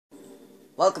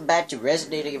Welcome back to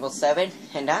Resident Evil 7,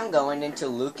 and I'm going into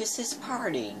Lucas's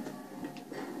party.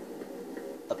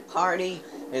 The party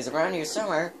is around here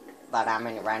somewhere, but I'm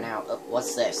in it right now.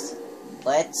 What's this?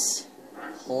 Let's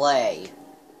play.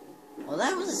 Well,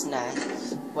 that was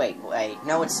nice. Wait,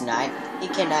 no it's not. He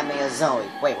kidnapped me as Zoe.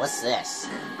 Wait, what's this?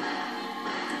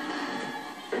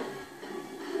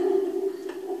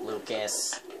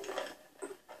 Lucas.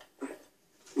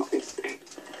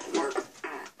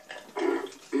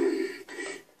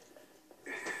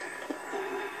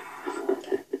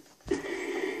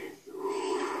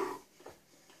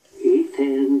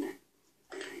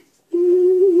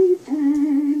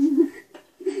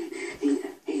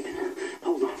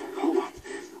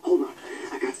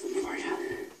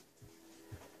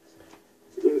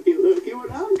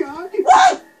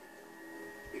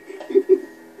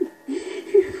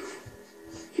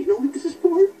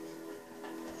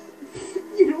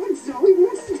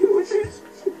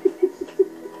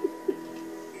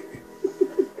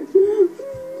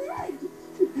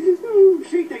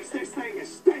 She thinks this thing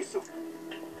is special.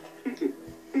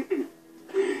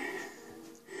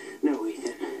 No,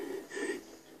 Ethan.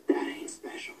 That ain't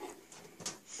special.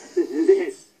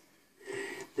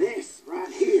 This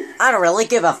right here. I don't really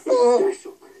give a f.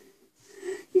 Special.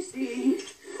 You see,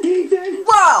 Ethan?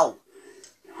 Whoa!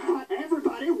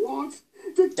 Everybody wants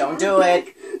to. Don't do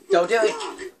it. Don't do it.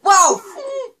 Whoa!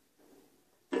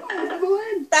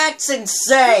 Evelyn? That's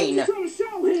insane!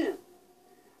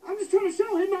 I'm just trying to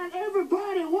show him that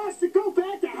everybody wants to go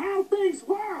back to how things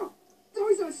were.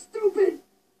 Those are stupid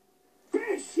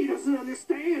bitch. She doesn't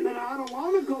understand that I don't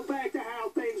want to go back to how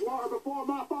things were before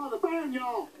my father found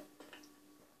y'all.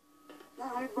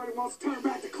 Now everybody wants to turn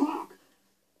back the clock.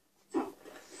 So,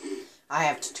 I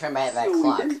have to turn back that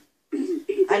clock.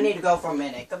 I need to go for a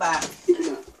minute. Goodbye.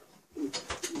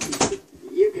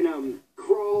 You can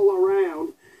crawl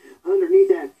around underneath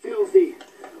that filthy,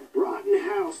 rotten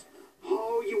house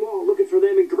all you want looking for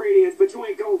them ingredients, but you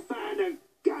ain't gonna find a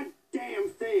goddamn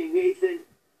thing, Ethan.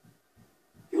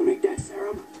 You'll make that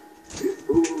serum?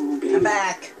 Ooh, baby. I'm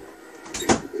back.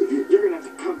 You're gonna have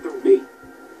to come through me.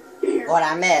 You hear? What'd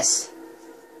I miss?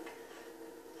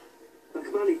 Now,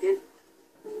 come on, Ethan.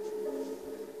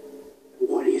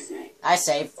 What do you say? I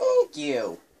say, fuck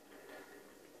you.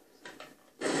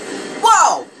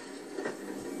 Whoa!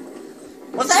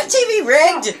 Was that TV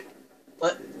rigged?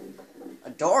 What? A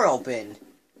door opened.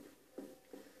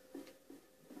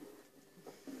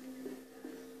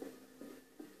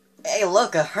 Hey,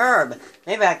 look, a herb.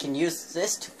 Maybe I can use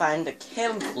this to find a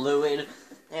chem fluid,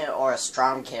 or a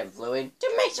strong chem fluid,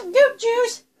 to make some goop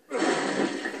juice.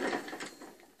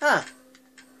 Huh.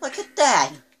 Look at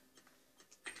that.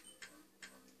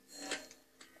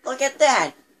 Look at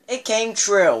that. It came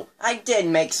true. I did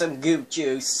make some goop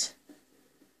juice.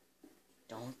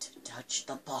 Don't touch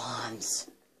the bombs.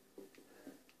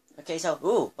 Okay, so,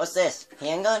 ooh, what's this?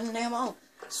 Handgun ammo?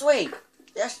 Sweet!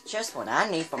 That's just what I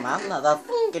need for my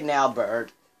motherfucking now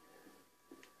bird.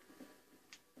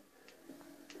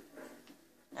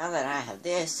 Now that I have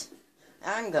this,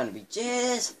 I'm gonna be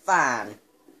just fine.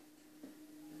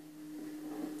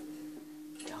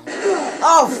 Don't...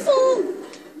 Oh, fool!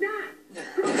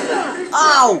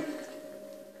 Oh!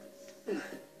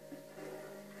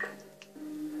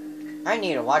 I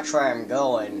need to watch where I'm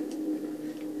going.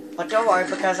 But don't worry,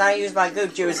 because I use my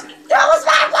goop juice. That was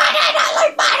my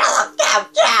 $1 bottle of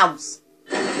goop juice!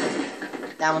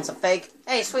 That one's a fake.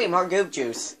 Hey, sweet, more goop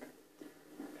juice.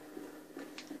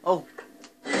 Oh.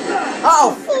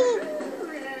 Oh!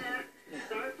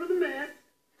 Sorry for the mess.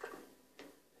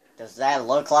 Does that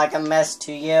look like a mess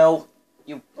to you?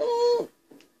 You...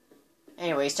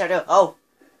 Anyway, start to... Oh!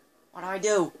 What do I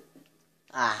do?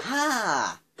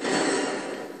 Aha!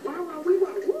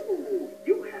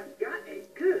 You have got a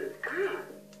good eye.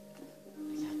 I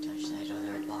gotta touch that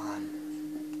other bomb.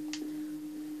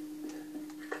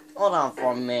 Hold on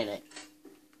for a minute.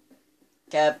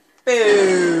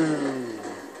 Kaboom!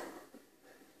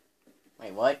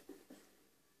 Wait, what?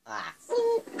 Ah,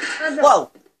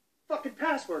 whoa! Fucking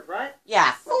password, right?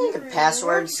 Yeah, fucking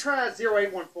passwords. Try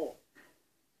 0814.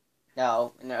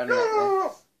 No.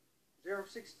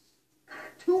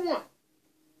 0621.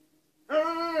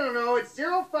 No, it's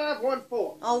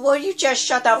 0514. Oh, well, you just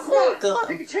shut the fuck up.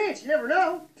 Take a chance, you never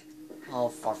know. Oh,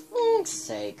 for fuck's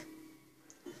sake.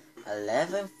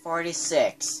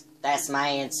 1146. That's my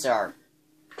answer.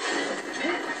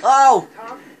 Oh!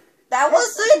 That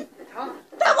wasn't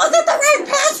the right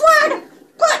password!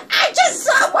 But I just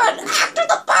saw one after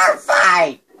the bar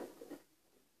fight!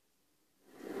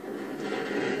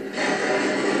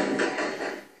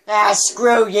 Ah,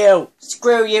 screw you!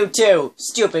 Screw you too!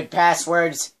 Stupid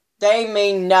passwords! They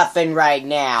mean nothing right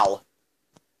now.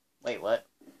 Wait, what?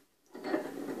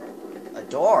 A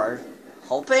door?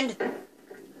 Opened?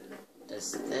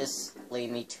 Does this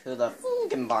lead me to the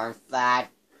fucking barn fight?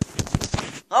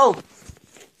 Oh!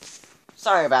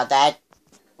 Sorry about that.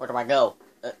 Where do I go?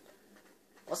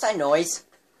 What's that noise?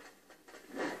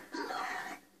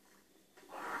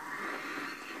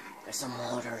 There's some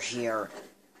water here.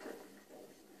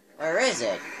 Where is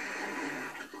it?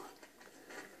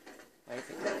 Where do you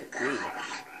think that could be?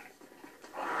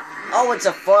 Oh, it's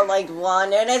a four-legged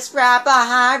one, and it's right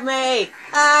behind me!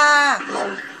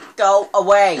 Ah! Go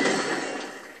away!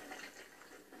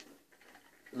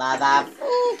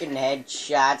 Motherfucking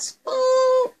headshots.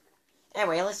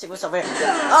 Anyway, let's see what's over here.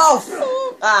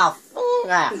 Oh!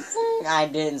 I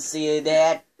didn't see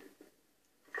that.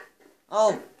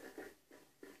 Oh.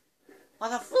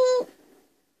 What the fuck?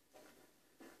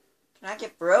 Can I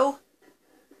get through?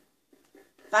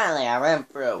 Finally, I ran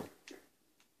through.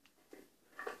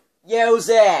 Use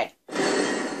it!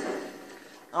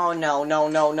 Oh no, no,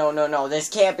 no, no, no, no. This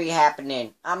can't be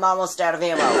happening. I'm almost out of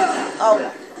ammo.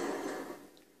 Oh.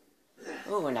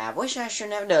 Ooh, and I wish I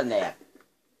shouldn't have done that.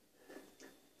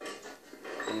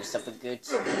 Give me something good.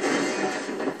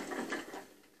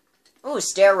 Ooh,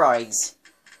 steroids.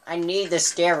 I need the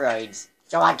steroids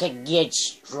so I can get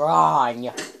strong.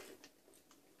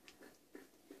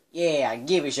 Yeah,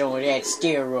 give me some of that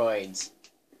steroids.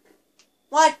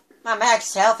 What? My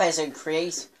max health has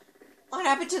increased. What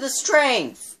happened to the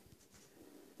strength?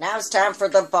 Now it's time for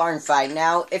the barn fight.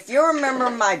 Now, if you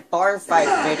remember my barn fight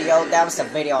video, that was a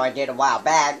video I did a while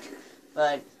back.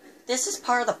 But this is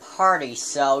part of the party,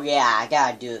 so yeah, I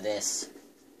gotta do this.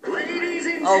 Ladies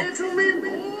and gentlemen,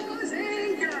 boys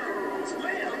and girls,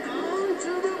 welcome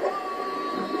to the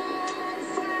barn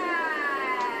fight.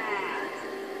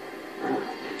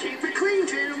 Keep it clean,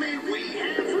 gentlemen. We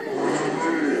have rules.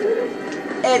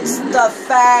 It's the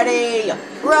fatty!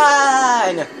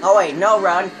 Run! Oh wait, no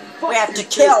run. We have to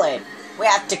kill it. We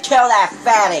have to kill that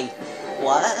fatty.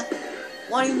 What?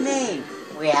 What do you mean?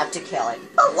 We have to kill it.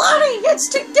 But Lonnie, it's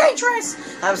too dangerous.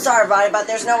 I'm sorry, buddy, but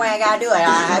there's no way I gotta do it.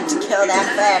 I have to kill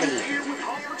that fatty.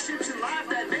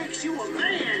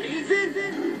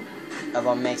 Of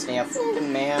what makes me a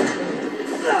fucking man.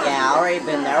 Yeah, I already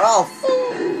been there. Oh,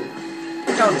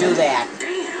 don't do that.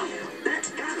 Damn,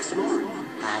 that's kinda smart.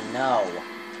 I know.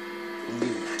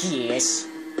 Lucas.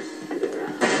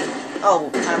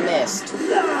 Oh, I missed.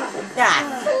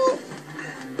 Ah.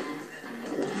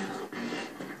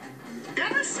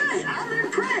 Gotta say, I'm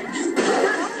impressed.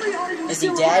 Not only are you Is he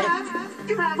still dead? alive,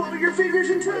 you have all your fingers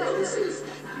and toes.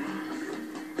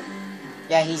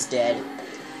 Yeah, he's dead.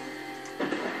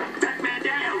 Fat man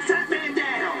down, fat man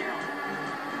down.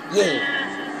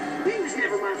 Yeah. He was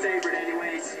never my favorite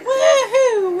anyways.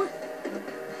 Woohoo!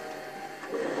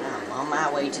 I'm on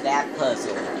my way to that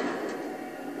puzzle.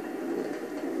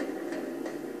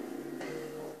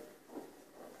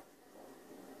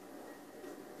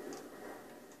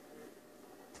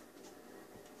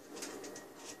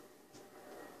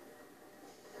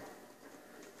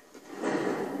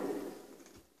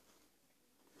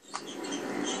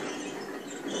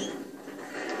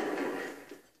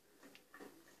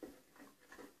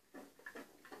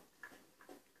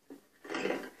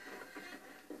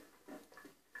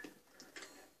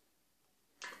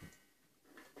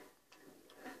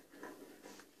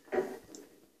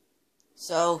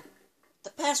 So,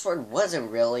 the password wasn't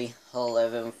really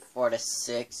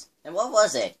 1146. And what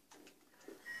was it?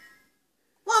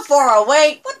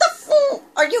 1408? What the fuck?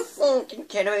 Are you fucking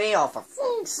kidding me? Oh, for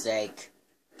fuck's sake.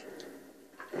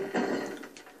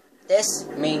 This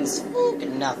means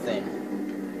fucking nothing.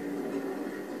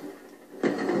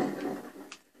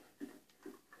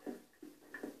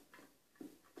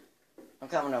 I'm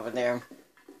coming over there.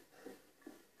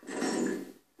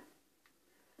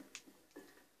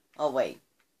 Oh, wait.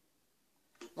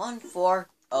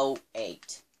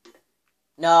 1408.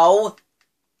 No.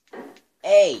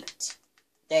 8.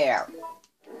 There.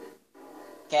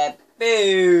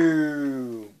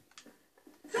 Kaboom!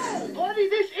 So, buddy,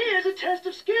 this is a test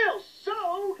of skills,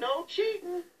 so no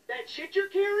cheating. That shit you're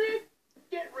carrying,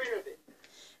 get rid of it.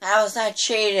 How's that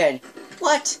cheating?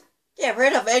 What? Get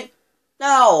rid of it?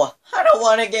 No, I don't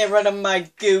want to get rid of my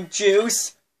goo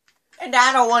juice. And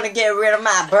I don't want to get rid of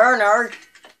my burner.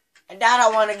 And I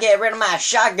don't want to get rid of my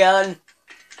shotgun.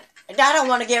 And I don't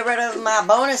want to get rid of my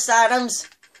bonus items.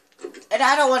 And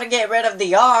I don't want to get rid of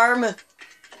the arm.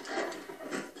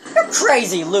 You're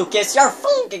crazy, Lucas. You're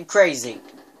fucking crazy.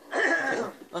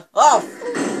 Oh.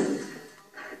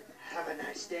 Have a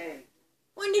nice day.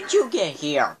 When did you get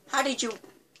here? How did you...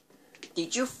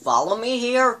 Did you follow me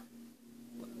here?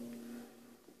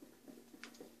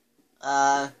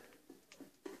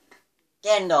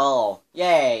 Candle.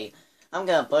 Yay. I'm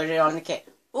gonna put it on the cake.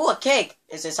 Ooh, a cake.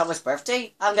 Is it someone's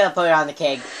birthday? I'm gonna put it on the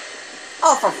cake.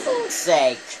 Oh, for food's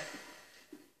sake.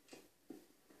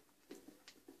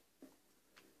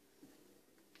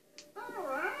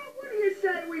 Alright, what do you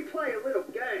say we play a little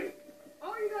game?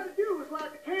 All you gotta do is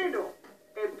light the candle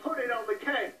and put it on the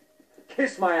cake.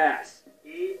 Kiss my ass.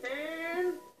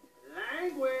 Ethan,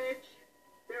 language.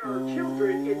 There are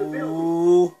children in the building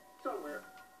Ooh. somewhere.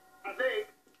 I think.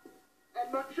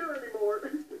 I'm not sure anymore.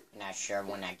 Not sure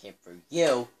when I get for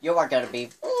you. You are gonna be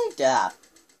fooled up.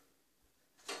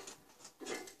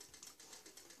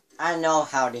 I know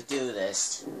how to do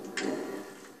this.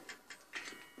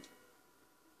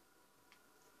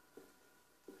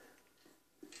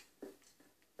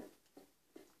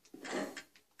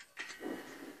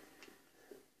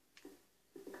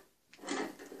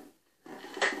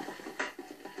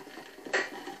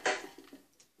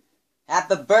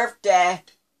 Happy birthday!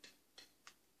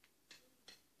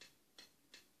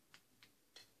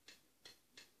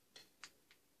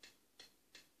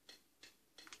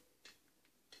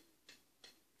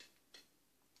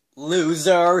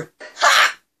 Loser!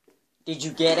 Ha! Did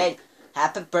you get it?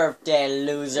 Happy birthday,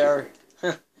 loser!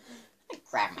 I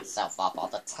crack myself up all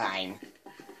the time.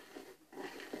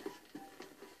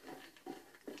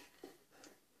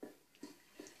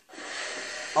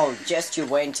 Oh, just you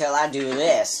wait until I do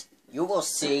this. You will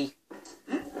see.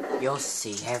 You'll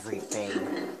see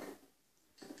everything.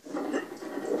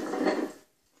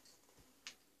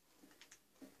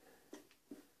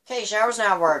 Okay, shower's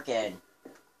not working.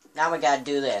 Now we gotta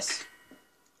do this.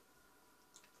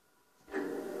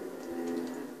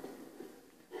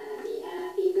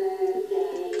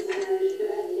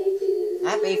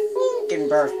 Happy fucking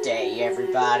birthday,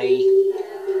 everybody.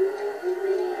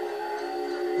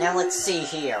 Now let's see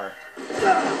here.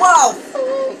 Whoa!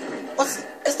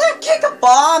 Is that cake a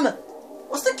bomb?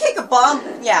 Was the cake a bomb?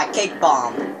 Yeah, cake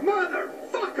bomb.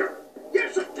 Motherfucker!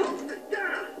 You're supposed to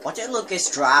die! What did Lucas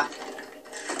drop?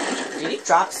 Did he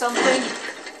drop something?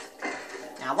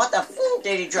 Now what the fuck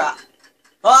did he drop?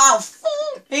 Oh,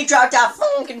 fuck! He dropped a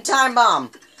fucking time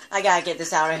bomb! I gotta get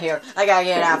this out of here. I gotta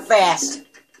get it out fast.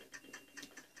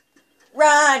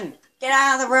 Run! Get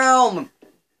out of the room!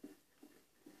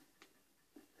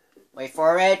 Wait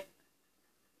for it.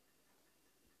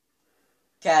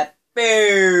 Kaboom!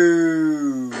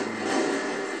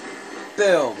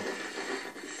 Boom.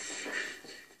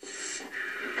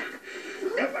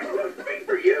 That was supposed to be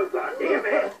for you,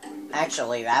 goddammit!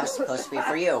 Actually, that was supposed to be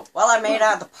for you. Well, I made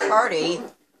out the party.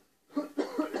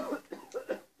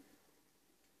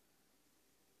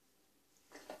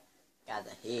 Got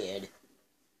the head.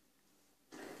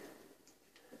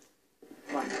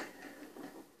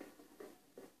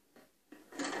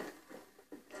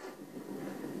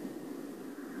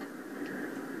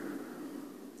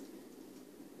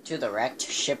 To the wrecked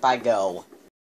ship I go.